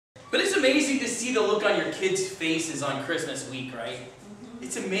But it's amazing to see the look on your kids' faces on Christmas week, right?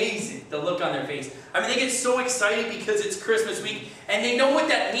 It's amazing, the look on their face. I mean, they get so excited because it's Christmas week, and they know what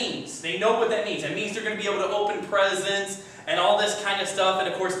that means. They know what that means. That means they're going to be able to open presents and all this kind of stuff. And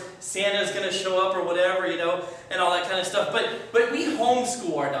of course, Santa's going to show up or whatever, you know, and all that kind of stuff. But we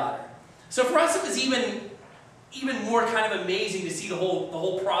homeschool our daughter. So for us, it was even more kind of amazing to see the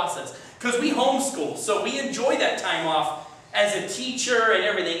whole process. Because we homeschool, so we enjoy that time off as a teacher and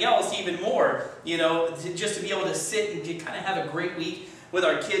everything else even more. You know, just to be able to sit and to kind of have a great week with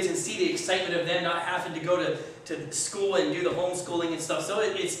our kids and see the excitement of them not having to go to school and do the homeschooling and stuff. So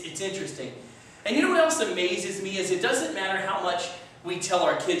it's interesting. And you know what else amazes me is it doesn't matter how much we tell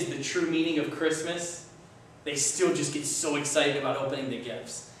our kids the true meaning of Christmas, they still just get so excited about opening the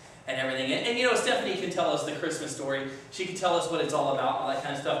gifts and everything. And you know, Stephanie can tell us the Christmas story. She can tell us what it's all about, all that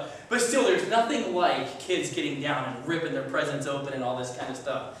kind of stuff. But still, there's nothing like kids getting down and ripping their presents open and all this kind of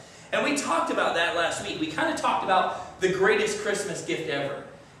stuff. And we talked about that last week. We kind of talked about the greatest Christmas gift ever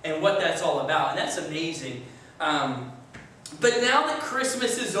and what that's all about. And that's amazing. But now that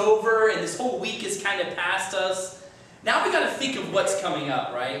Christmas is over and this whole week is kind of past us, now we got to think of what's coming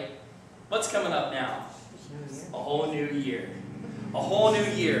up, right? What's coming up now? A whole new year. A whole new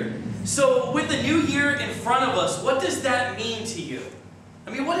year. So with the new year in front of us, what does that mean to you? I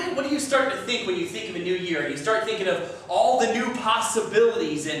mean, what do you start to think when you think of a new year? You start thinking of all the new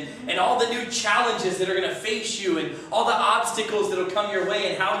possibilities and all the new challenges that are going to face you and all the obstacles that will come your way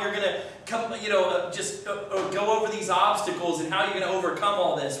and how you're going to come, you know, just go over these obstacles and how you're going to overcome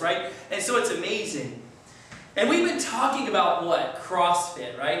all this, right? And so it's amazing. And we've been talking about what?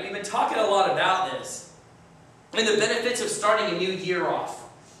 CrossFit, right? We've been talking a lot about this and the benefits of starting a new year off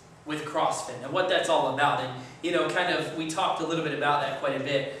with CrossFit and what that's all about. And, you know, kind of, we talked a little bit about that quite a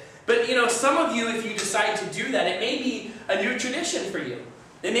bit. But, you know, some of you, if you decide to do that, it may be a new tradition for you.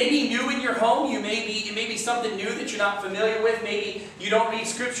 It may be new in your home. It may be something new that you're not familiar with. Maybe you don't read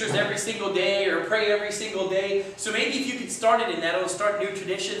scriptures every single day or pray every single day. So maybe if you could start it in that, it'll start new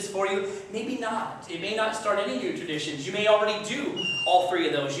traditions for you. Maybe not. It may not start any new traditions. You may already do all three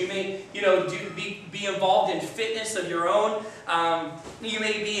of those. You may, you know, be involved in fitness of your own. You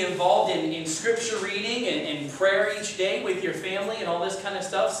may be involved in scripture reading and prayer each day with your family and all this kind of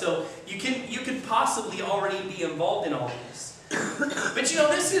stuff. So you can possibly already be involved in all this. But you know,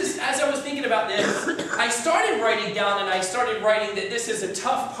 this is, as I was thinking about this, I started writing down and I started writing that this is a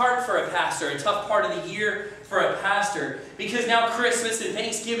tough part for a pastor, a tough part of the year for a pastor, because now Christmas and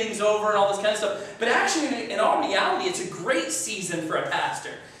Thanksgiving's over and all this kind of stuff. But actually, in all reality, it's a great season for a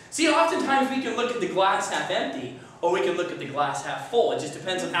pastor. See, oftentimes we can look at the glass half empty, or we can look at the glass half full. It just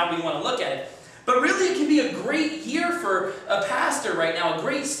depends on how we want to look at it. But really, it can be a great year for a pastor right now, a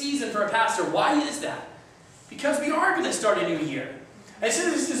great season for a pastor. Why is that? Because we are going to start a new year. And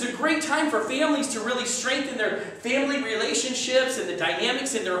so this is a great time for families to really strengthen their family relationships and the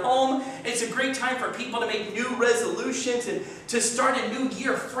dynamics in their home. It's a great time for people to make new resolutions and to start a new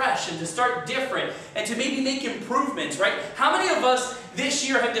year fresh and to start different and to maybe make improvements, right? How many of us this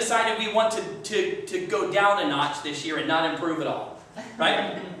year have decided we want to go down a notch this year and not improve at all?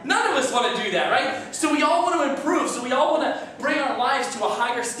 Right? None of us want to do that, right? So we all want to improve. So we all want to bring our lives to a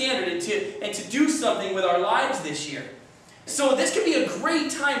higher standard and to do something with our lives this year. So this could be a great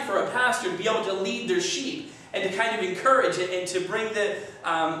time for a pastor to be able to lead their sheep and to kind of encourage it and to bring the,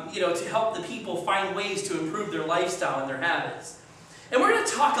 you know, to help the people find ways to improve their lifestyle and their habits. And we're going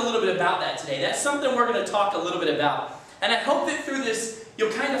to talk a little bit about that today. That's something we're going to talk a little bit about. And I hope that through this,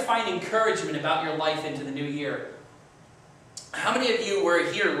 you'll kind of find encouragement about your life into the new year. How many of you were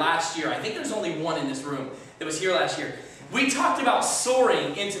here last year? I think there's only one in this room that was here last year. We talked about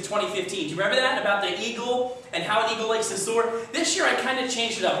soaring into 2015. Do you remember that? About the eagle and how an eagle likes to soar? This year I kind of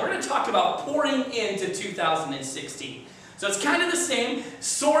changed it up. We're going to talk about pouring into 2016. So it's kind of the same,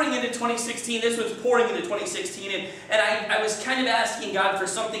 soaring into 2016. This was pouring into 2016. And I was kind of asking God for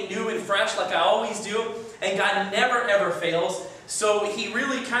something new and fresh like I always do. And God never ever fails. So He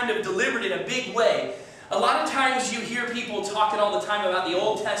really kind of delivered in a big way. A lot of times you hear people talking all the time about the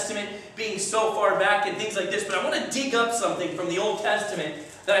Old Testament being so far back and things like this, but I want to dig up something from the Old Testament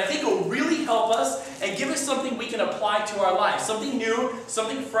that I think will really help us and give us something we can apply to our lives. Something new,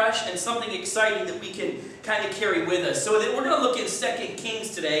 something fresh, and something exciting that we can kind of carry with us. So that we're going to look at 2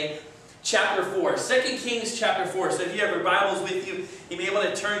 Kings today, chapter 4. 2 Kings chapter 4. So if you have your Bibles with you, you may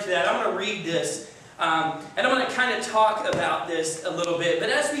want to turn to that. I'm going to read this. And I'm going to kind of talk about this a little bit. But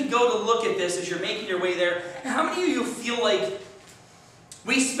as we go to look at this, as you're making your way there, how many of you feel like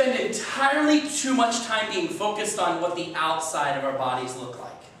we spend entirely too much time being focused on what the outside of our bodies look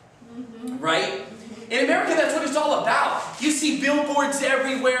like? Mm-hmm. Right? in America, that's what it's all about. You see billboards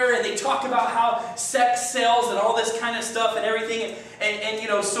everywhere, and they talk about how sex sells and all this kind of stuff and everything. And you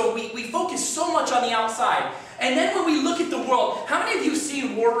know, so we focus so much on the outside. And then when we look at the world, how many of you have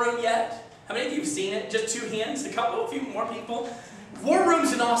seen War Room yet? How many of you have seen it? Just 2 hands? A couple? A few more people? War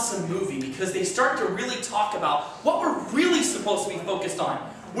Room's an awesome movie because they start to really talk about what we're really supposed to be focused on.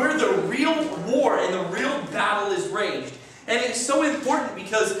 Where the real war and the real battle is raged. And it's so important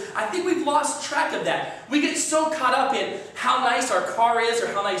because I think we've lost track of that. We get so caught up in how nice our car is, or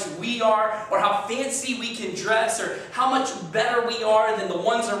how nice we are, or how fancy we can dress, or how much better we are than the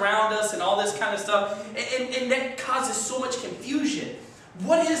ones around us, and all this kind of stuff. And that causes so much confusion.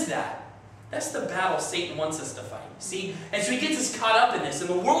 What is that? That's the battle Satan wants us to fight. See? And so he gets us caught up in this, and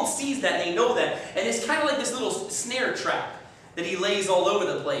the world sees that, and they know that. And it's kind of like this little snare trap that he lays all over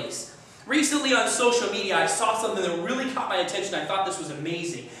the place. Recently on social media, I saw something that really caught my attention. I thought this was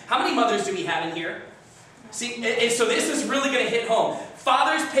amazing. How many mothers do we have in here? See, and so this is really going to hit home.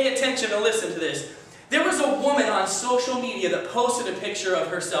 Fathers, pay attention and listen to this. There was a woman on social media that posted a picture of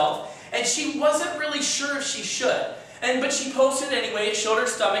herself, and she wasn't really sure if she should. But she posted it anyway. It showed her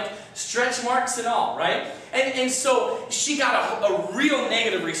stomach, stretch marks and all, right? And so she got a real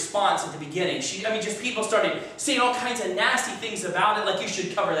negative response at the beginning. Just people started saying all kinds of nasty things about it, like you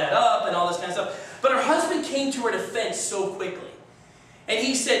should cover that up and all this kind of stuff. But her husband came to her defense so quickly. And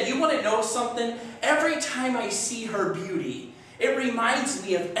he said, you want to know something? Every time I see her beauty, it reminds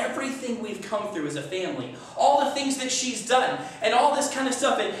me of everything we've come through as a family. All the things that she's done and all this kind of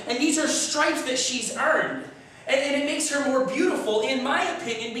stuff. And these are stripes that she's earned. And it makes her more beautiful, in my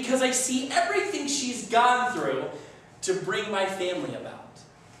opinion, because I see everything she's gone through to bring my family about.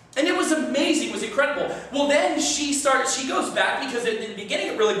 And it was amazing, it was incredible. Well, then she goes back, because in the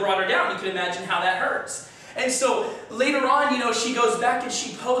beginning it really brought her down. You can imagine how that hurts. And so later on, she goes back and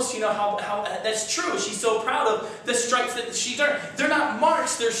she posts, how that's true. She's so proud of the stripes that she's earned. They're not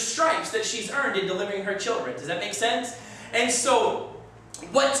marks, they're stripes that she's earned in delivering her children. Does that make sense? And so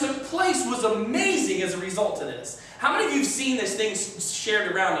what took place was amazing as a result of this. How many of you have seen this thing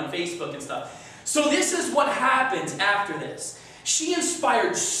shared around on Facebook and stuff? So this is what happens after this. She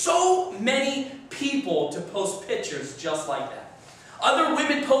inspired so many people to post pictures just like that. Other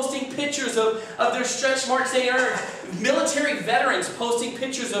women posting pictures of their stretch marks they earned. Military veterans posting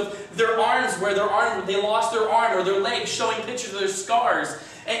pictures of their arms where they lost their arm, or their legs, showing pictures of their scars.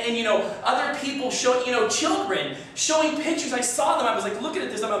 And other people showing, children showing pictures. I saw them, I was like, looking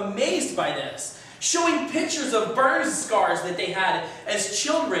at this, I'm amazed by this. Showing pictures of burn scars that they had as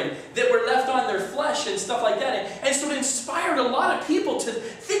children that were left on their flesh and stuff like that. And so it inspired a lot of people to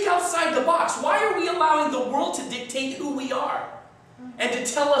think outside the box. Why are we allowing the world to dictate who we are? And to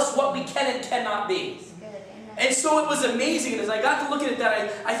tell us what we can and cannot be. And so it was amazing. And as I got to looking at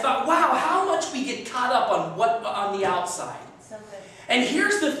that, I thought, wow, how much we get caught up on the outside. So good. And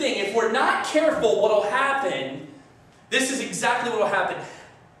here's the thing, if we're not careful, what will happen, this is exactly what will happen.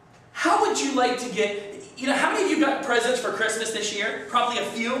 How would you like to get, how many of you got presents for Christmas this year? Probably a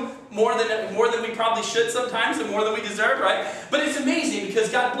few, more than we probably should sometimes, and more than we deserve, right? But it's amazing because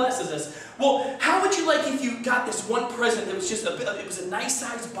God blesses us. Well, how would you like if you got this one present that was just it was a nice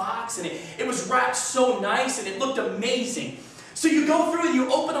sized box, and it was wrapped so nice, and it looked amazing. So you go through and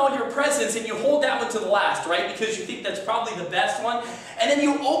you open all your presents and you hold that one to the last, right? Because you think that's probably the best one. And then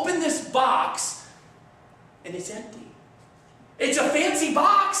you open this box and it's empty. It's a fancy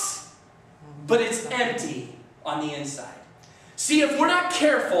box, but it's empty on the inside. See, if we're not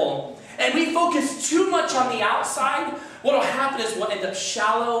careful and we focus too much on the outside, what will happen is we'll end up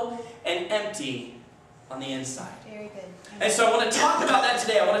shallow and empty on the inside. Very good. And so I want to talk about that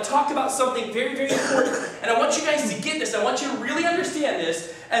today. I want to talk about something very, very important. And I want you guys to get this. I want you to really understand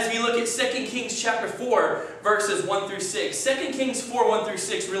this as we look at 2 Kings chapter 4, verses 1 through 6. 2 Kings 4, 1 through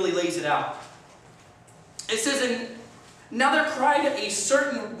 6 really lays it out. It says, "And now there cried a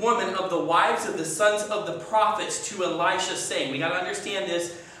certain woman of the wives of the sons of the prophets to Elisha, saying," we got to understand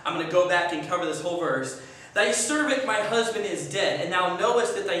this. I'm going to go back and cover this whole verse. "Thy servant, my husband, is dead, and thou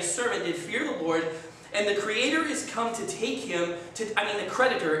knowest that thy servant did fear the Lord, and the Creator is come to take him, the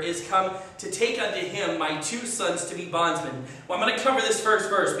creditor is come to take unto him my 2 sons to be bondsmen." Well, I'm going to cover this first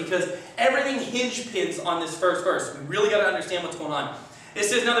verse because everything hinge pins on this first verse. We really got to understand what's going on. It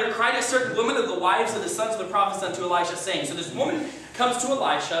says, "Now there cried a certain woman of the wives of the sons of the prophets unto Elisha, saying," so this woman comes to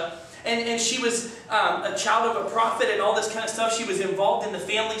Elisha, and she was a child of a prophet and all this kind of stuff. She was involved in the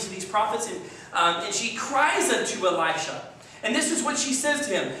families of these prophets, and she cries unto Elisha. And this is what she says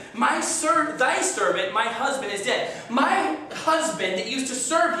to him. Thy servant, my husband, is dead. My husband that used to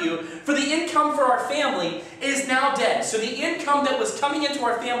serve you for the income for our family is now dead. So the income that was coming into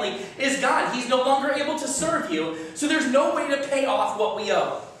our family is gone. He's no longer able to serve you. So there's no way to pay off what we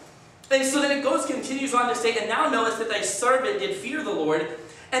owe. And so then it continues on to say, and now knowest that thy servant did fear the Lord,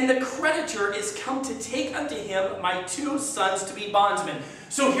 and the creditor is come to take unto him my 2 sons to be bondsmen.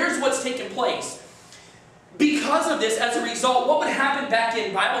 So here's what's taken place. Because of this, as a result, what would happen back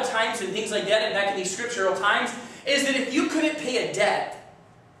in Bible times and things like that, and back in these scriptural times, is that if you couldn't pay a debt,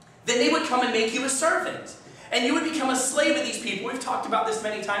 then they would come and make you a servant. And you would become a slave of these people. We've talked about this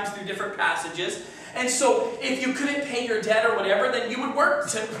many times through different passages. And so if you couldn't pay your debt or whatever, then you would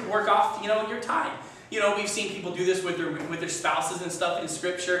work off, your time. We've seen people do this with their spouses and stuff in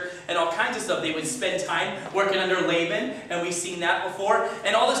Scripture and all kinds of stuff. They would spend time working under Laban, and we've seen that before,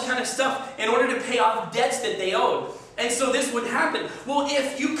 and all this kind of stuff in order to pay off debts that they owed. And so this would happen. Well,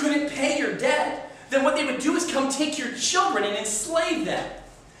 if you couldn't pay your debt, then what they would do is come take your children and enslave them.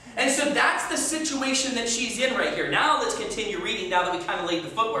 And so that's the situation that she's in right here. Now let's continue reading now that we kind of laid the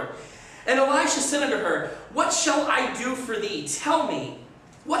footwork. And Elisha said unto her, What shall I do for thee? Tell me.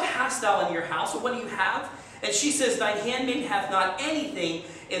 What hast thou in your house, or what do you have? And she says, Thine handmaid hath not anything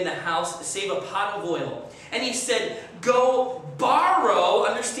in the house, save a pot of oil. And he said, Go borrow,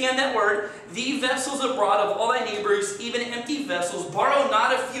 understand that word, thee vessels abroad of all thy neighbors, even empty vessels. Borrow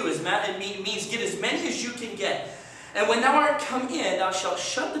not a few, it means get as many as you can get. And when thou art come in, thou shalt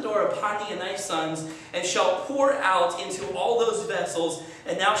shut the door upon thee and thy sons, and shalt pour out into all those vessels,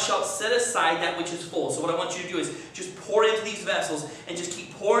 and thou shalt set aside that which is full. So what I want you to do is just pour into these vessels, and just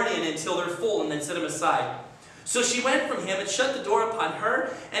keep pouring in until they're full, and then set them aside. So she went from him, and shut the door upon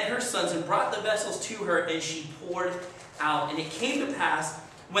her and her sons, and brought the vessels to her, and she poured out. And it came to pass,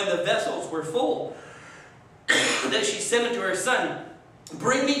 when the vessels were full, that she said unto her son,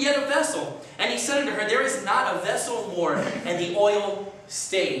 Bring me yet a vessel. And he said unto her, There is not a vessel more. And the oil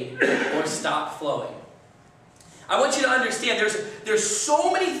stayed or stopped flowing. I want you to understand there's so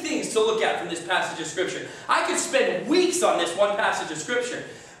many things to look at from this passage of Scripture. I could spend weeks on this one passage of Scripture.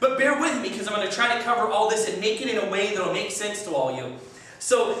 But bear with me, because I'm going to try to cover all this and make it in a way that will make sense to all you.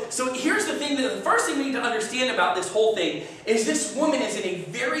 So here's the thing. The first thing we need to understand about this whole thing is this woman is in a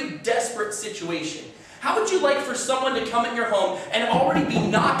very desperate situation. How would you like for someone to come in your home and already be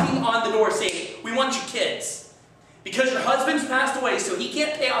knocking on the door saying, We want your kids. Because your husband's passed away, so he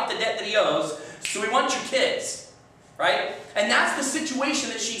can't pay off the debt that he owes, so we want your kids. Right? And that's the situation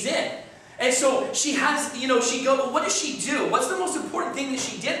that she's in. And so she has, what does she do? What's the most important thing that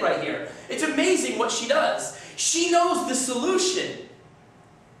she did right here? It's amazing what she does. She knows the solution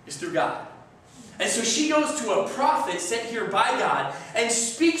is through God. And so she goes to a prophet sent here by God and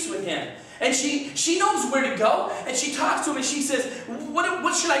speaks with him. And she knows where to go, and she talks to him, and she says,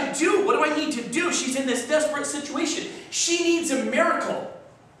 what should I do? What do I need to do? She's in this desperate situation. She needs a miracle.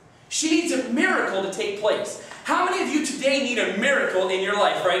 She needs a miracle to take place. How many of you today need a miracle in your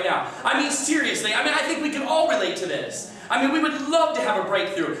life right now? I mean, seriously. I think we can all relate to this. We would love to have a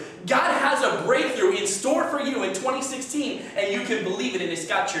breakthrough. God has a breakthrough in store for you in 2016, and you can believe it, and it's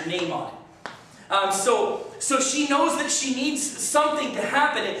got your name on it. So she knows that she needs something to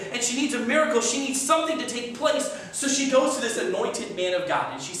happen, and she needs a miracle. She needs something to take place. So she goes to this anointed man of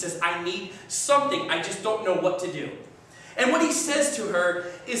God, and she says, I need something. I just don't know what to do. And what he says to her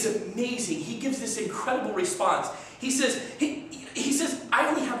is amazing. He gives this incredible response. He says, I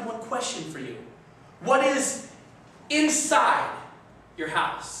only have one question for you. What is inside your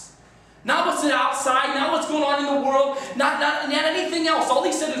house? Not what's outside, not what's going on in the world, not anything else. All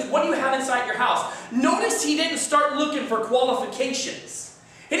he said is, what do you have inside your house? Notice he didn't start looking for qualifications.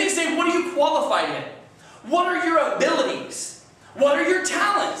 He didn't say, what are you qualified in? What are your abilities? What are your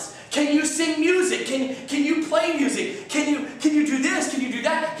talents? Can you sing music? Can you play music? Can you do this? Can you do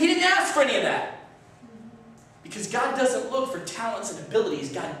that? He didn't ask for any of that. Because God doesn't look for talents and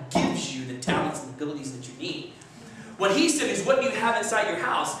abilities. God gives you the talents and abilities that you need. What he said is, what do you have inside your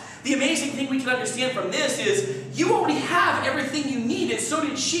house? The amazing thing we can understand from this is you already have everything you need, and so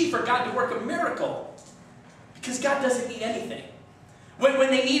did she, for God to work a miracle. Because God doesn't need anything. When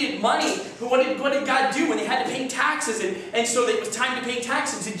they needed money, what did God do when they had to pay taxes? And so it was time to pay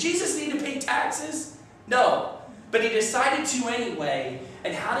taxes. Did Jesus need to pay taxes? No. But he decided to anyway.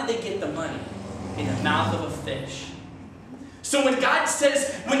 And how did they get the money? In the mouth of a fish. So when God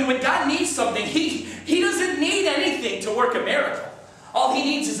says, when God needs something, he doesn't need anything to work a miracle. All he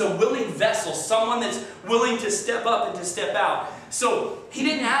needs is a willing vessel, someone that's willing to step up and to step out. So he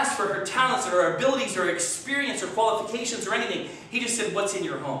didn't ask for her talents or her abilities or experience or qualifications or anything. He just said, what's in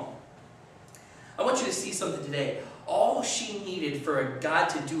your home? I want you to see something today. All she needed for God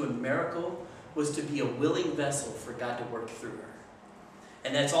to do a miracle was to be a willing vessel for God to work through her.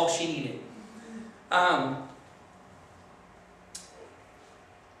 And that's all she needed. I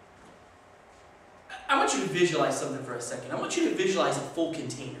want you to visualize something for a second. I want you to visualize a full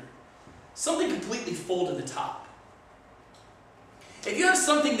container. Something completely full to the top. If you have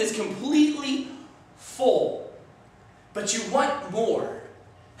something that's completely full, but you want more,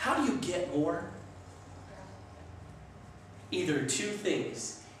 how do you get more? Either two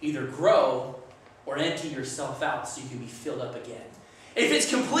things. Either grow or empty yourself out so you can be filled up again. If it's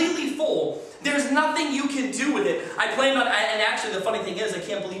completely full, there's nothing you can do with it. I planned on, and actually the funny thing is, I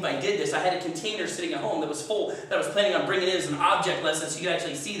can't believe I did this. I had a container sitting at home that was full that I was planning on bringing in as an object lesson so you could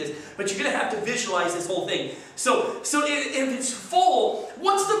actually see this. But you're going to have to visualize this whole thing. So if it's full,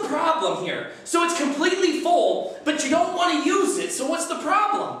 what's the problem here? So it's completely full, but you don't want to use it. So what's the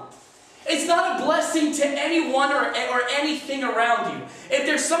problem? It's not a blessing to anyone or anything around you. If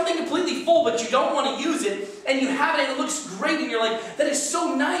there's something completely full but you don't want to use it, and you have it and it looks great and you're like, that is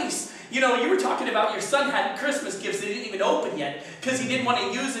so nice. You know, you were talking about your son had Christmas gifts that he didn't even open yet because he didn't want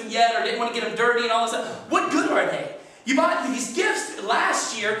to use them yet or didn't want to get them dirty and all this stuff. What good are they? You bought these gifts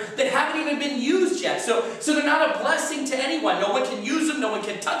last year that haven't even been used yet. So they're not a blessing to anyone. No one can use them. No one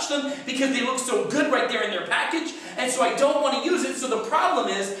can touch them because they look so good right there in their package. And so I don't want to use it. So the problem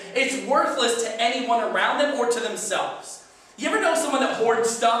is it's worthless to anyone around them or to themselves. You ever know someone that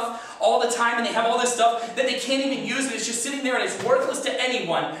hoards stuff all the time and they have all this stuff that they can't even use and it's just sitting there and it's worthless to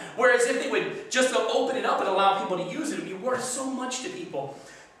anyone? Whereas if they would just open it up and allow people to use it, it would be worth so much to people.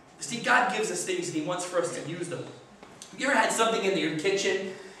 See, God gives us things and He wants for us to use them. You ever had something in your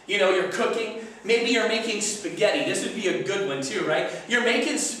kitchen, you know, you're cooking, maybe you're making spaghetti. This would be a good one too, right? You're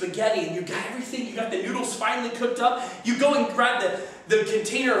making spaghetti and you got everything, you got the noodles finally cooked up. You go and grab the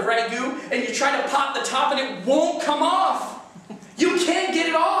container of ragu and you try to pop the top and it won't come off. You can't get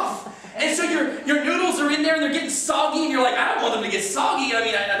it off. And so your noodles are in there and they're getting soggy and you're like, I don't want them to get soggy. I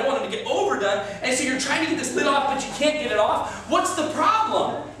mean, I don't want them to get overdone. And so you're trying to get this lid off but you can't get it off. What's the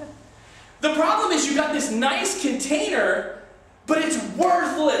problem? The problem is you got this nice container, but it's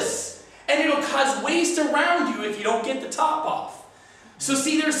worthless. And it'll cause waste around you if you don't get the top off. So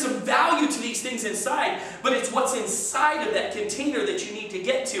see, there's some value to these things inside, but it's what's inside of that container that you need to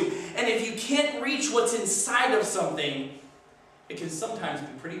get to. And if you can't reach what's inside of something, it can sometimes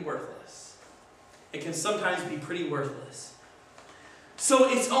be pretty worthless. It can sometimes be pretty worthless. So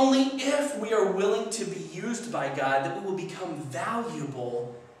it's only if we are willing to be used by God that we will become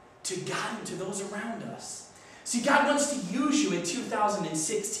valuable to God and to those around us. See, God wants to use you in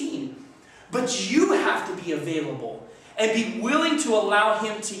 2016, but you have to be available and be willing to allow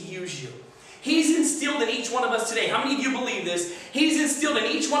Him to use you. He's instilled in each one of us today. How many of you believe this? He's instilled in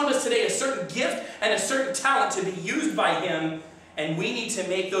each one of us today a certain gift and a certain talent to be used by Him, and we need to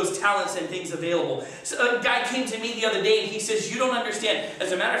make those talents and things available. So a guy came to me the other day and he says, you don't understand.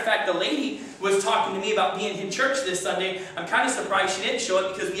 As a matter of fact, the lady was talking to me about being in church this Sunday. I'm kind of surprised she didn't show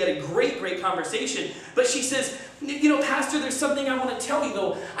up because we had a great conversation. But she says, you know, Pastor, there's something I want to tell you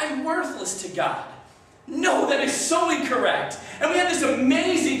though. I'm worthless to God. No, that is so incorrect. And we had this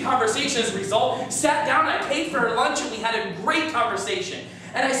amazing conversation as a result. Sat down, I paid for her lunch, and we had a great conversation.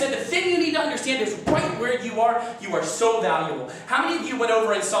 And I said, the thing you need to understand is right where you are so valuable. How many of you went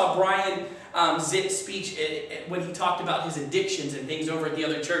over and saw Brian Zitt's speech when he talked about his addictions and things over at the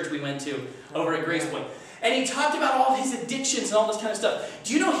other church we went to, over at Grace Point? And he talked about all of his addictions and all this kind of stuff.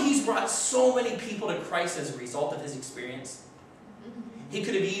 Do you know he's brought so many people to Christ as a result of his experience? He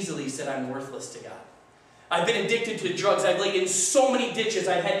could have easily said, I'm worthless to God. I've been addicted to drugs. I've laid in so many ditches.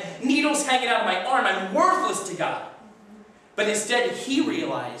 I've had needles hanging out of my arm. I'm worthless to God. But instead, he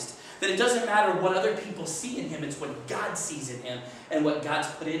realized that it doesn't matter what other people see in him. It's what God sees in him and what God's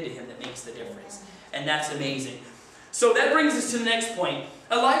put into him that makes the difference. And that's amazing. So that brings us to the next point.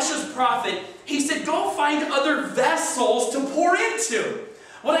 Elisha's prophet, he said, go find other vessels to pour into.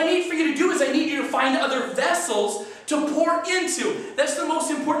 What I need for you to do is I need you to find other vessels to pour into. That's the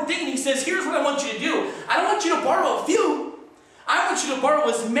most important thing. And he says, here's what I want you to do. I don't want you to borrow a few. I want you to borrow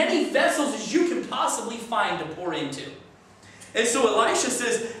as many vessels as you can possibly find to pour into. And so Elisha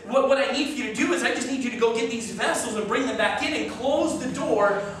says, what I need for you to do is I just need you to go get these vessels and bring them back in and close the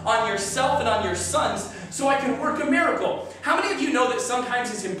door on yourself and on your sons so I can work a miracle. How many of you know that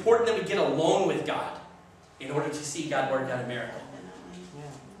sometimes it's important that we get alone with God in order to see God work out a miracle?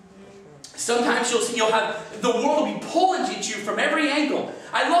 Sometimes you'll have, the world will be pulling at you from every angle.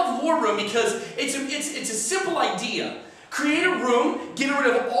 I love War Room because it's a simple idea. Create a room, get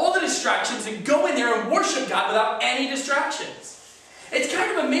rid of all the distractions, and go in there and worship God without any distractions. It's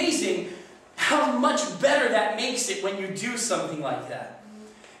kind of amazing how much better that makes it when you do something like that.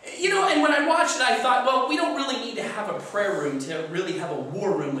 You know, and when I watched it, I thought, well, we don't really need to have a prayer room to really have a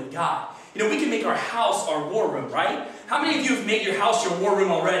war room with God. You know, we can make our house our war room, right? How many of you have made your house your war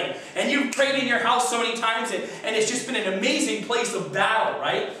room already? And you've prayed in your house so many times, and it's just been an amazing place of battle,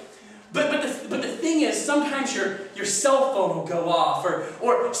 right? But the thing is, sometimes your cell phone will go off,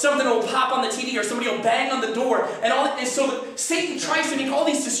 or something will pop on the TV, or somebody will bang on the door, and so Satan tries to make all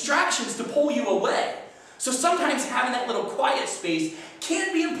these distractions to pull you away. So sometimes having that little quiet space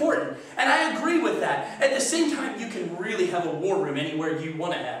can be important, and I agree with that. At the same time, you can really have a war room anywhere you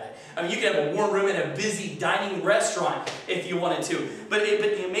want to have it. I mean, you can have a war room in a busy dining restaurant if you wanted to. But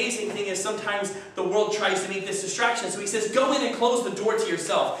the amazing thing is sometimes the world tries to make this distraction. So he says, go in and close the door to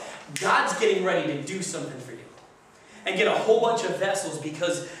yourself. God's getting ready to do something for you. And get a whole bunch of vessels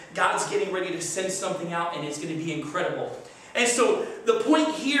because God's getting ready to send something out and it's going to be incredible. And so the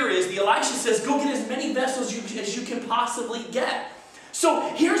point here is, the Elisha says, go get as many vessels as you can possibly get.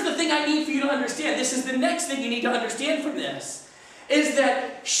 So here's the thing I need for you to understand. This is the next thing you need to understand from this. Is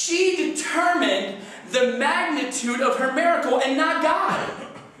that she determined the magnitude of her miracle and not God.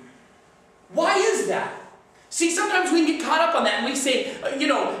 Why is that? See, sometimes we can get caught up on that and we say, you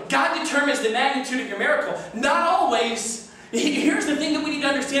know, God determines the magnitude of your miracle. Not always. Here's the thing that we need to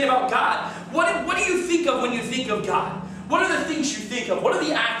understand about God. What do you think of when you think of God? What are the things you think of? What are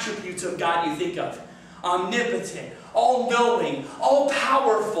the attributes of God you think of? Omnipotent, all-knowing,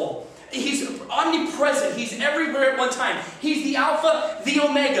 all-powerful. He's omnipresent. He's everywhere at one time. He's the Alpha, the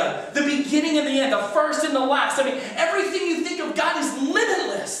Omega, the beginning and the end, the first and the last. I mean, everything you think of God is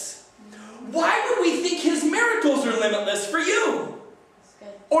limitless. Why would we think His miracles are limitless for you?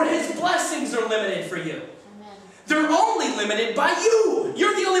 Or His blessings are limited for you? Amen. They're only limited by you.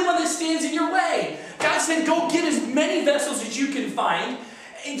 You're the only one that stands in your way. God said, go get as many vessels as you can find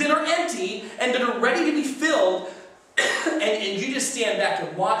that are empty and that are ready to be filled, and you just stand back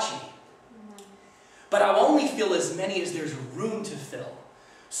and watch me. But I'll only fill as many as there's room to fill.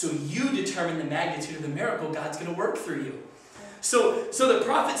 So you determine the magnitude of the miracle God's going to work through you. So the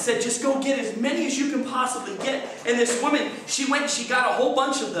prophet said, just go get as many as you can possibly get. And this woman, she went and she got a whole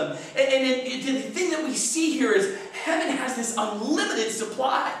bunch of them. And the thing that we see here is heaven has this unlimited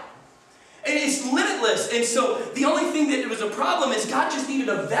supply. And it's limitless. And so the only thing that was a problem is God just needed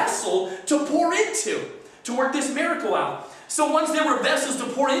a vessel to pour into, to work this miracle out. So once there were vessels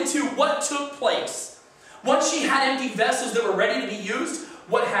to pour into, what took place? Once she had empty vessels that were ready to be used,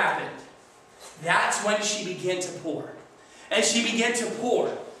 what happened? That's when she began to pour. And she began to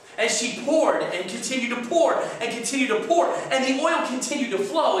pour. And she poured and continued to pour and continued to pour. And the oil continued to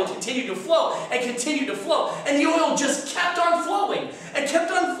flow and continued to flow and continued to flow. And the oil just kept on flowing and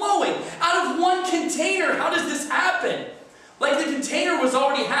kept on flowing. Out of one container, how does this happen? Like the container was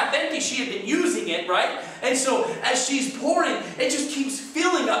already half empty. She had been using it, right? And so as she's pouring, it just keeps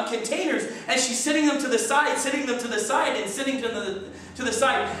filling up containers. And she's sitting them to the side, sitting them to the side, and sitting to the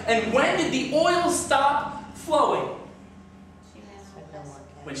side. And when did the oil stop flowing?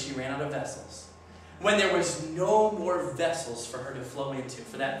 When she ran out of vessels. When there was no more vessels for her to flow into,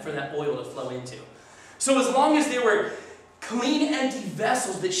 for that oil to flow into. So as long as there were clean, empty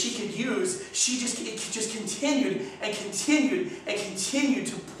vessels that she could use, it just continued and continued and continued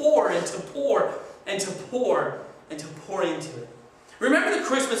to pour and to pour and to pour and to pour into it. Remember the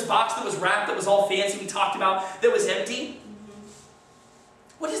Christmas box that was wrapped, that was all fancy we talked about, that was empty?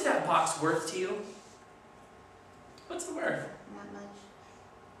 What is that box worth to you? What's it worth? Not much.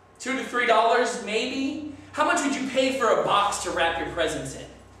 $2 to $3 maybe? How much would you pay for a box to wrap your presents in?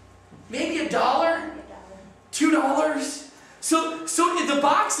 Maybe $1? $2? So the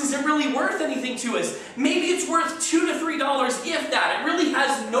box isn't really worth anything to us. Maybe it's worth $2 to $3 if that. It really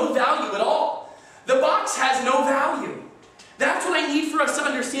has no value at all. The box has no value. That's what I need for us to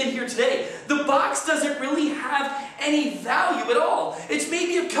understand here today. The box doesn't really have any value at all. It's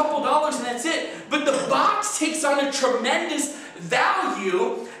maybe a couple dollars and that's it. But the box takes on a tremendous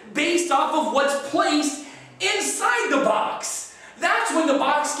value based off of what's placed inside the box. That's when the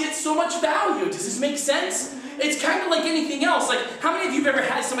box gets so much value. Does this make sense? It's kind of like anything else. Like, how many of you have ever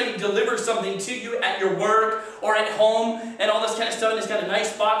had somebody deliver something to you at your work or at home and all this kind of stuff, and it's got a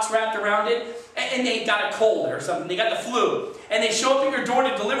nice box wrapped around it, and they got a cold or something, they got the flu, and they show up at your door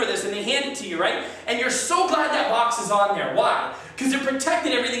to deliver this, and they hand it to you, right? And you're so glad that box is on there. Why? Because it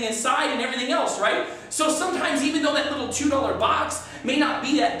protected everything inside and everything else, right? So sometimes, even though that little $2 box may not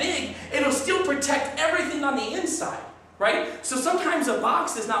be that big, it'll still protect everything on the inside. Right? So sometimes a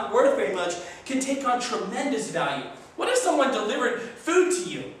box that's not worth very much can take on tremendous value. What if someone delivered food to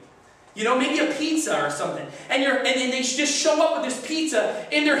you? You know, maybe a pizza or something. And they just show up with this pizza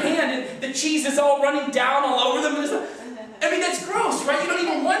in their hand, and the cheese is all running down all over them. I mean, that's gross, right? You don't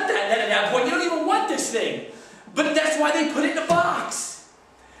even want that at that point. You don't even want this thing. But that's why they put it in a box.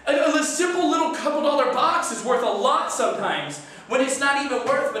 A simple little couple dollar box is worth a lot sometimes, when it's not even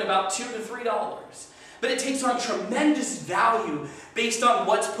worth but about $2 to $3. But it takes on tremendous value based on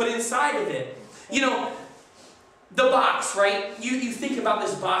what's put inside of it. You know, the box, right? You think about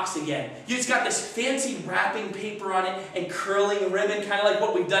this box again. It's got this fancy wrapping paper on it and curling ribbon, kind of like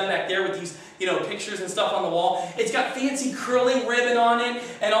what we've done back there with these, you know, pictures and stuff on the wall. It's got fancy curling ribbon on it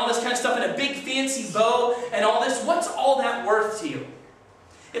and all this kind of stuff and a big fancy bow and all this. What's all that worth to you?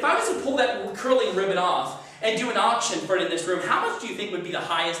 If I was to pull that curling ribbon off and do an auction for it in this room, how much do you think would be the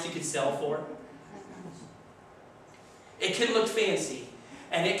highest you could sell for? It could look fancy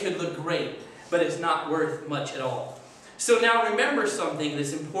and it could look great, but it's not worth much at all. So now remember something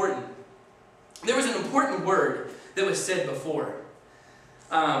that's important. There was an important word that was said before.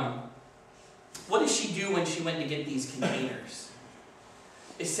 What did she do when she went to get these containers?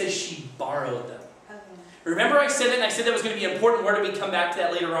 It says she borrowed them. Okay. Remember I said it, and I said that was going to be an important word, and we come back to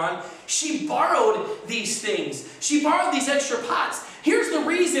that later on. She borrowed these things. She borrowed these extra pots. Here's the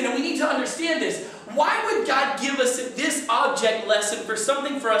reason, and we need to understand this. Why would God give us this object lesson for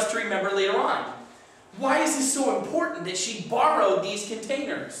something for us to remember later on? Why is this so important that she borrowed these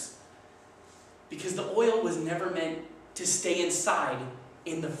containers? Because the oil was never meant to stay inside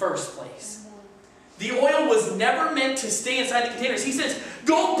in the first place. The oil was never meant to stay inside the containers. He says,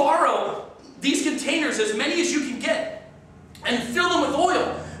 go borrow these containers, as many as you can get, and fill them with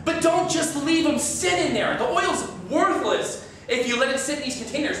oil. But don't just leave them sit in there. The oil's worthless if you let it sit in these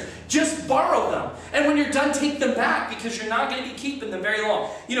containers. Just borrow them. And when you're done, take them back, because you're not going to be keeping them very long.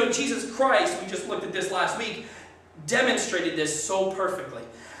 You know, Jesus Christ, we just looked at this last week, demonstrated this so perfectly.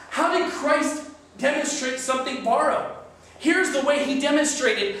 How did Christ demonstrate something borrowed? Here's the way he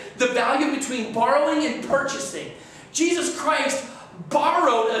demonstrated the value between borrowing and purchasing. Jesus Christ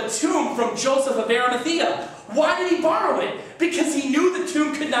borrowed a tomb from Joseph of Arimathea. Why did he borrow it? Because he knew the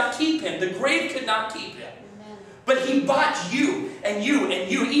tomb could not keep him. The grave could not keep him. Amen. But he bought you and you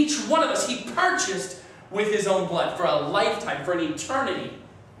and you, each one of us, he purchased with his own blood for a lifetime, for an eternity.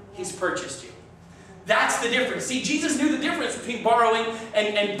 He's purchased you. That's the difference. See, Jesus knew the difference between borrowing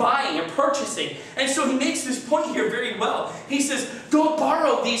and buying and purchasing. And so he makes this point here very well. He says, go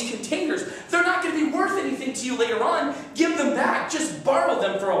borrow these containers. They're not going to be worth anything to you later on. Give them back. Just borrow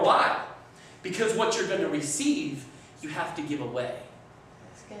them for a while. Because what you're going to receive, you have to give away.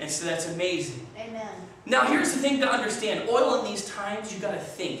 That's good. And so that's amazing. Amen. Now here's the thing to understand. Oil in these times, you've got to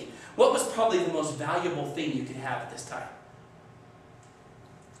think. What was probably the most valuable thing you could have at this time?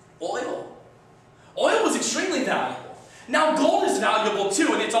 Oil. Oil was extremely valuable. Now gold is valuable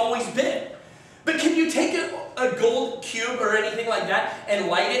too, and it's always been. But can you take a gold cube or anything like that and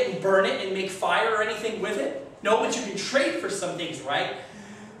light it and burn it and make fire or anything with it? No, but you can trade for some things, right?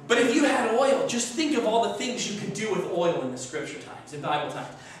 But if you had oil, just think of all the things you could do with oil in the scripture times, in Bible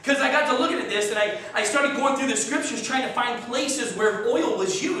times. Because I got to looking at this and I started going through the scriptures trying to find places where oil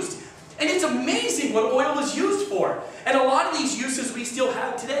was used. And it's amazing what oil was used for. And a lot of these uses we still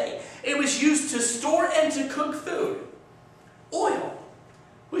have today. It was used to store and to cook food. Oil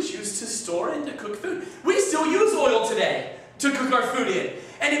was used to store and to cook food. We still use oil today to cook our food in.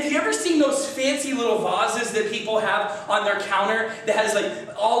 And have you ever seen those fancy little vases that people have on their counter that has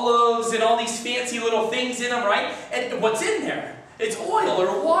like olives and all these fancy little things in them, right? And what's in there? It's oil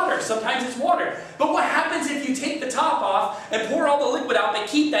or water. Sometimes it's water. But what happens if you take the top off and pour all the liquid out and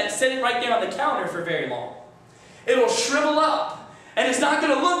keep that and set it right there on the counter for very long? It'll shrivel up. And it's not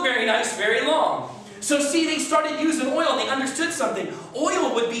going to look very nice very long. So see, they started using oil and they understood something.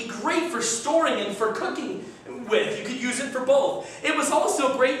 Oil would be great for storing and for cooking with. You could use it for both. It was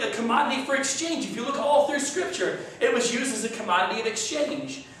also great, a commodity for exchange. If you look all through Scripture, it was used as a commodity of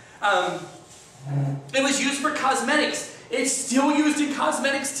exchange. It was used for cosmetics. It's still used in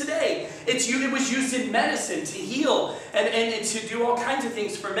cosmetics today. It was used in medicine to heal and to do all kinds of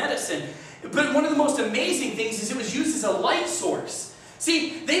things for medicine. But one of the most amazing things is it was used as a light source.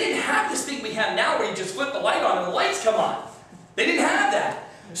 See, they didn't have this thing we have now where you just flip the light on and the lights come on. They didn't have that.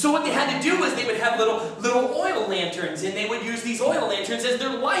 So what they had to do was they would have little oil lanterns, and they would use these oil lanterns as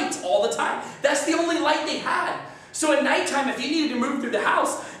their lights all the time. That's the only light they had. So at nighttime, if you needed to move through the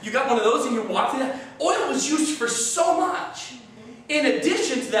house, you got one of those and you walk through that. Oil was used for so much. In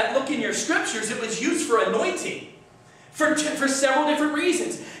addition to that, look in your scriptures, it was used for anointing. For several different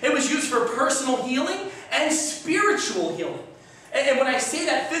reasons. It was used for personal healing and spiritual healing. And when I say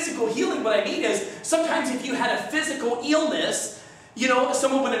that physical healing, what I mean is sometimes if you had a physical illness, You know,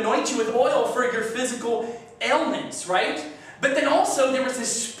 someone would anoint you with oil for your physical ailments, right? But then also there was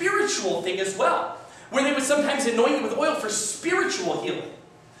this spiritual thing as well, where they would sometimes anoint you with oil for spiritual healing.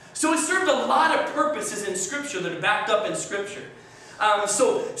 So it served a lot of purposes in Scripture that are backed up in Scripture.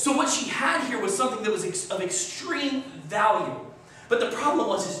 So what she had here was something that was of extreme value. But the problem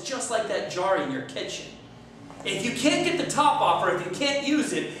was, it's just like that jar in your kitchen. If you can't get the top off, or if you can't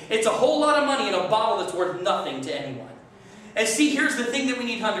use it, it's a whole lot of money in a bottle that's worth nothing to anyone. And see, here's the thing that we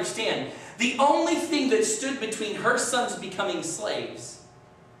need to understand. The only thing that stood between her sons becoming slaves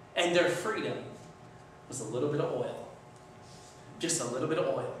and their freedom was a little bit of oil. Just a little bit of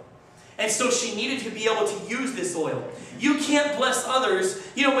oil. And so she needed to be able to use this oil. You can't bless others.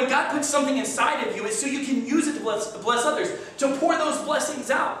 You know, when God puts something inside of you, it's so you can use it to bless others, to pour those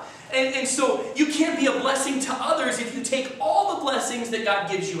blessings out. And so you can't be a blessing to others if you take all the blessings that God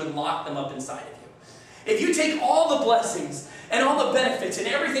gives you and lock them up inside of you. If you take all the blessings and all the benefits and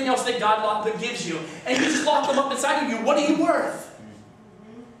everything else that God gives you, and you just lock them up inside of you, what are you worth?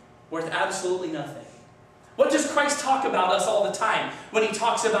 Worth absolutely nothing. What does Christ talk about us all the time when He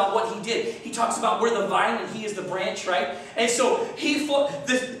talks about what He did? He talks about we're the vine and He is the branch, right? And so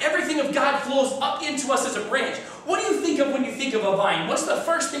everything of God flows up into us as a branch. What do you think of when you think of a vine? What's the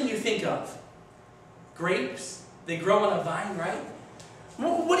first thing you think of? Grapes. They grow on a vine, right?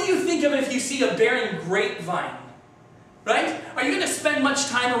 What do you think of if you see a barren grapevine? Right? Are you going to spend much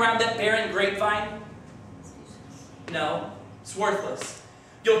time around that barren grapevine? No. It's worthless.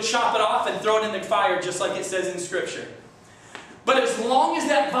 You'll chop it off and throw it in the fire just like it says in Scripture. But as long as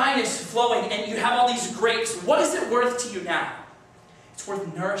that vine is flowing and you have all these grapes, what is it worth to you now? It's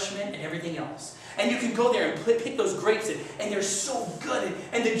worth nourishment and everything else. And you can go there and pick those grapes in, and they're so good,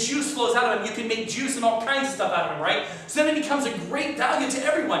 and the juice flows out of them. You can make juice and all kinds of stuff out of them, right? So then it becomes a great value to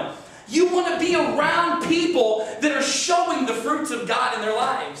everyone. You want to be around people that are showing the fruits of God in their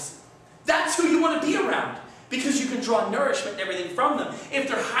lives. That's who you want to be around, because you can draw nourishment and everything from them. If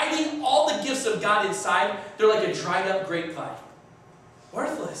they're hiding all the gifts of God inside, they're like a dried up grapevine.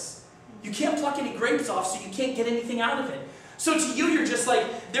 Worthless. You can't pluck any grapes off, so you can't get anything out of it. So to you, you're just like,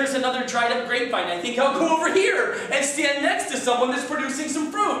 there's another dried up grapevine. I think I'll go over here and stand next to someone that's producing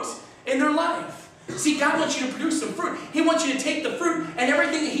some fruit in their life. See, God wants you to produce some fruit. He wants you to take the fruit and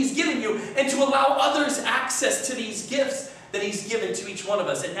everything that He's given you and to allow others access to these gifts that He's given to each one of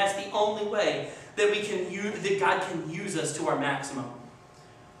us. And that's the only way that that God can use us to our maximum.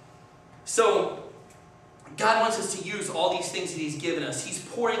 So God wants us to use all these things that He's given us. He's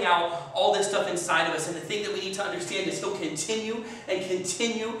pouring out all this stuff inside of us. And the thing that we need to understand is He'll continue and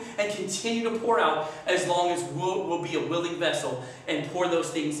continue and continue to pour out as long as we'll be a willing vessel and pour those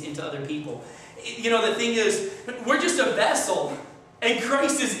things into other people. You know, the thing is, we're just a vessel and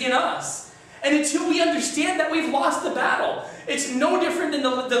Christ is in us. And until we understand that, we've lost the battle. It's no different than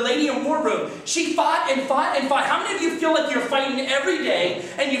the lady in War Room. She fought and fought and fought. How many of you feel like you're fighting every day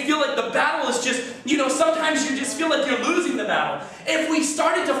and you feel like the battle is just, you know, sometimes you just feel like you're losing the battle? If we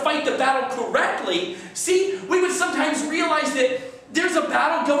started to fight the battle correctly, see, we would sometimes realize that there's a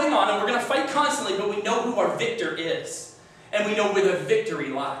battle going on and we're going to fight constantly, but we know who our victor is. And we know where the victory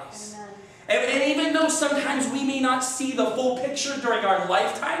lies. And even though sometimes we may not see the full picture during our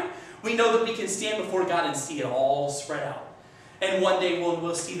lifetime, we know that we can stand before God and see it all spread out. And one day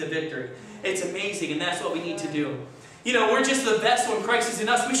we'll see the victory. It's amazing, and that's what we need to do. You know, we're just the vessel and Christ is in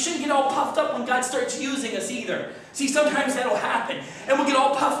us. We shouldn't get all puffed up when God starts using us either. See, sometimes that'll happen, and we'll get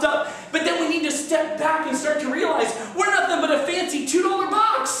all puffed up. But then we need to step back and start to realize we're nothing but a fancy $2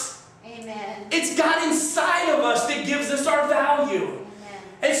 box. Amen. It's God inside of us that gives us our value. Amen.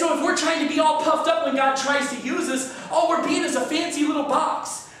 And so if we're trying to be all puffed up when God tries to use us, all we're being is a fancy little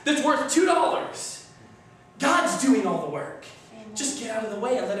box that's worth $2. God's doing all the work. Amen. Just get out of the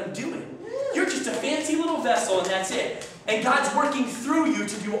way and let Him do it. You're just a fancy little vessel and that's it. And God's working through you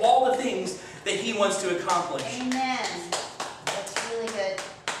to do all the things that He wants to accomplish. Amen. That's really good.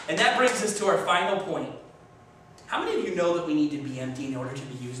 And that brings us to our final point. How many of you know that we need to be empty in order to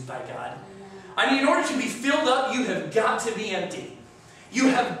be used by God? I mean, in order to be filled up, you have got to be empty. You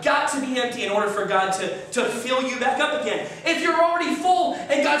have got to be empty in order for God to fill you back up again. If you're already full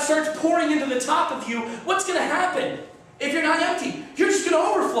and God starts pouring into the top of you, what's going to happen? If you're not empty, you're just going to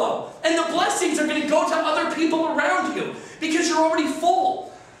overflow. And the blessings are going to go to other people around you because you're already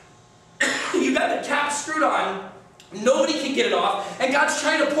full. You got the cap screwed on. Nobody can get it off. And God's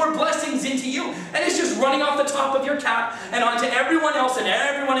trying to pour blessings into you. And it's just running off the top of your cap and onto everyone else. And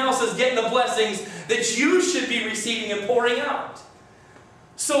everyone else is getting the blessings that you should be receiving and pouring out.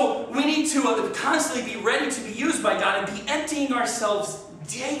 So we need to constantly be ready to be used by God and be emptying ourselves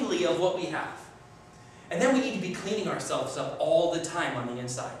daily of what we have. And then we need to be cleaning ourselves up all the time on the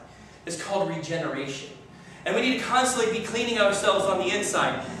inside. It's called regeneration. And we need to constantly be cleaning ourselves on the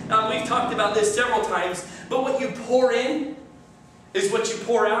inside. Now, we've talked about this several times, but what you pour in is what you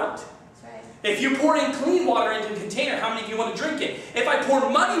pour out. That's right. If you pour in clean water into a container, how many of you want to drink it? If I pour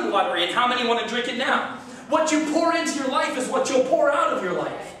muddy water in, how many want to drink it now? What you pour into your life is what you'll pour out of your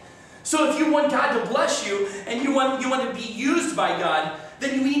life. So if you want God to bless you and you want to be used by God,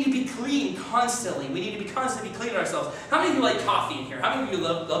 then we need to be clean constantly. We need to be constantly cleaning ourselves. How many of you like coffee in here? How many of you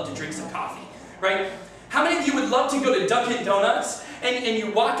love to drink some coffee? Right? How many of you would love to go to Dunkin' Donuts and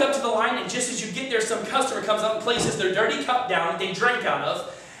you walk up to the line and just as you get there, some customer comes up and places their dirty cup down that they drank out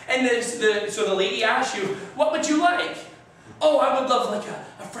of, and so the lady asks you, what would you like? Oh, I would love like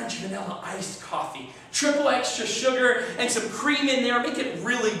a French vanilla iced coffee. Triple extra sugar and some cream in there. Make it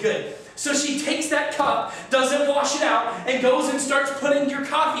really good. So she takes that cup, doesn't wash it out, and goes and starts putting your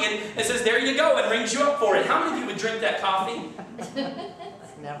coffee in and says, there you go, and rings you up for it. How many of you would drink that coffee?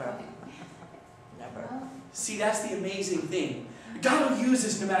 Never. Never. See, that's the amazing thing. God will use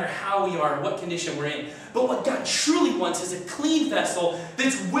us no matter how we are, what condition we're in. But what God truly wants is a clean vessel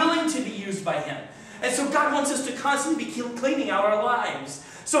that's willing to be used by Him. And so God wants us to constantly be cleaning out our lives.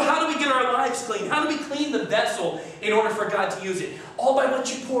 So how do we get our lives clean? How do we clean the vessel in order for God to use it? All by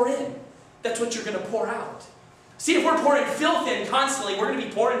what you pour in. That's what you're going to pour out. See, if we're pouring filth in constantly, we're going to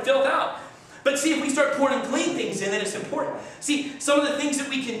be pouring filth out. But see, if we start pouring clean things in, then it's important. See, some of the things that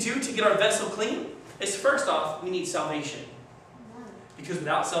we can do to get our vessel clean is, first off, we need salvation. Because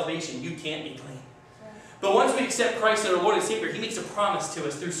without salvation, you can't be clean. But once we accept Christ as our Lord and Savior, He makes a promise to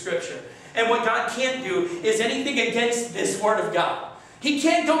us through Scripture. And what God can't do is anything against this Word of God. He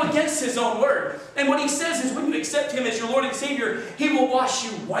can't go against His own Word. And what He says is when you accept Him as your Lord and Savior, He will wash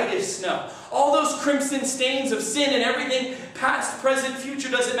you white as snow. All those crimson stains of sin and everything, past, present,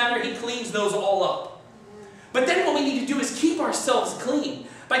 future, doesn't matter. He cleans those all up. But then what we need to do is keep ourselves clean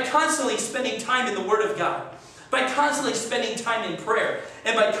by constantly spending time in the Word of God. By constantly spending time in prayer.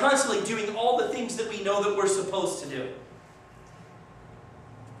 And by constantly doing all the things that we know that we're supposed to do.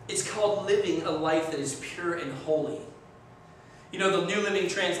 It's called living a life that is pure and holy. You know, the New Living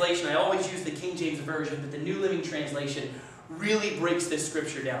Translation, I always use the King James Version, but the New Living Translation really breaks this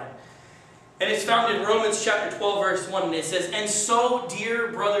scripture down. And it's found in Romans chapter 12, verse 1, and it says, and so,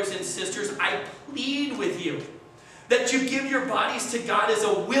 dear brothers and sisters, I plead with you that you give your bodies to God as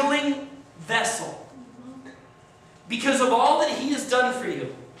a willing vessel. Because of all that He has done for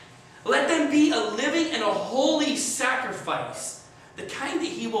you. Let them be a living and a holy sacrifice, the kind that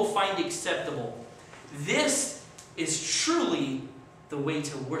He will find acceptable. This is truly the way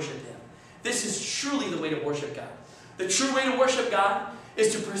to worship Him. This is truly the way to worship God. The true way to worship God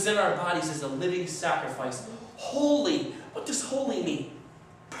is to present our bodies as a living sacrifice. Holy. What does holy mean?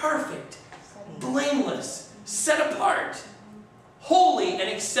 Perfect. Blameless. Set apart. Holy and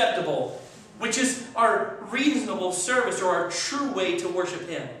acceptable. Which is our reasonable service or our true way to worship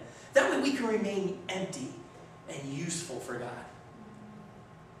Him. That way we can remain empty and useful for God.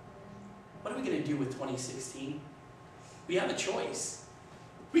 What are we going to do with 2016? We have a choice.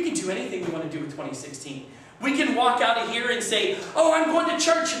 We can do anything we want to do with 2016. We can walk out of here and say, oh, I'm going to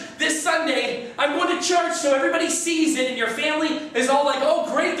church this Sunday. I'm going to church so everybody sees it and your family is all like,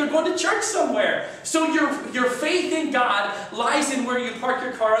 oh, great, they're going to church somewhere. So your faith in God lies in where you park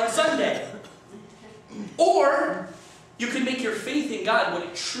your car on Sunday. Or you can make your faith in God what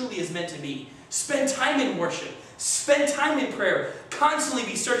it truly is meant to be. Spend time in worship. Spend time in prayer. Constantly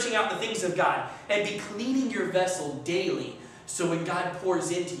be searching out the things of God. And be cleaning your vessel daily. So when God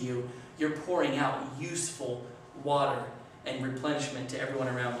pours into you, you're pouring out useful water and replenishment to everyone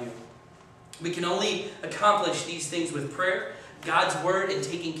around you. We can only accomplish these things with prayer, God's Word, and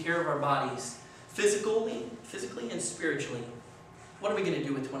taking care of our bodies. Physically and spiritually. What are we going to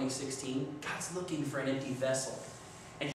do with 2016? God's looking for an empty vessel.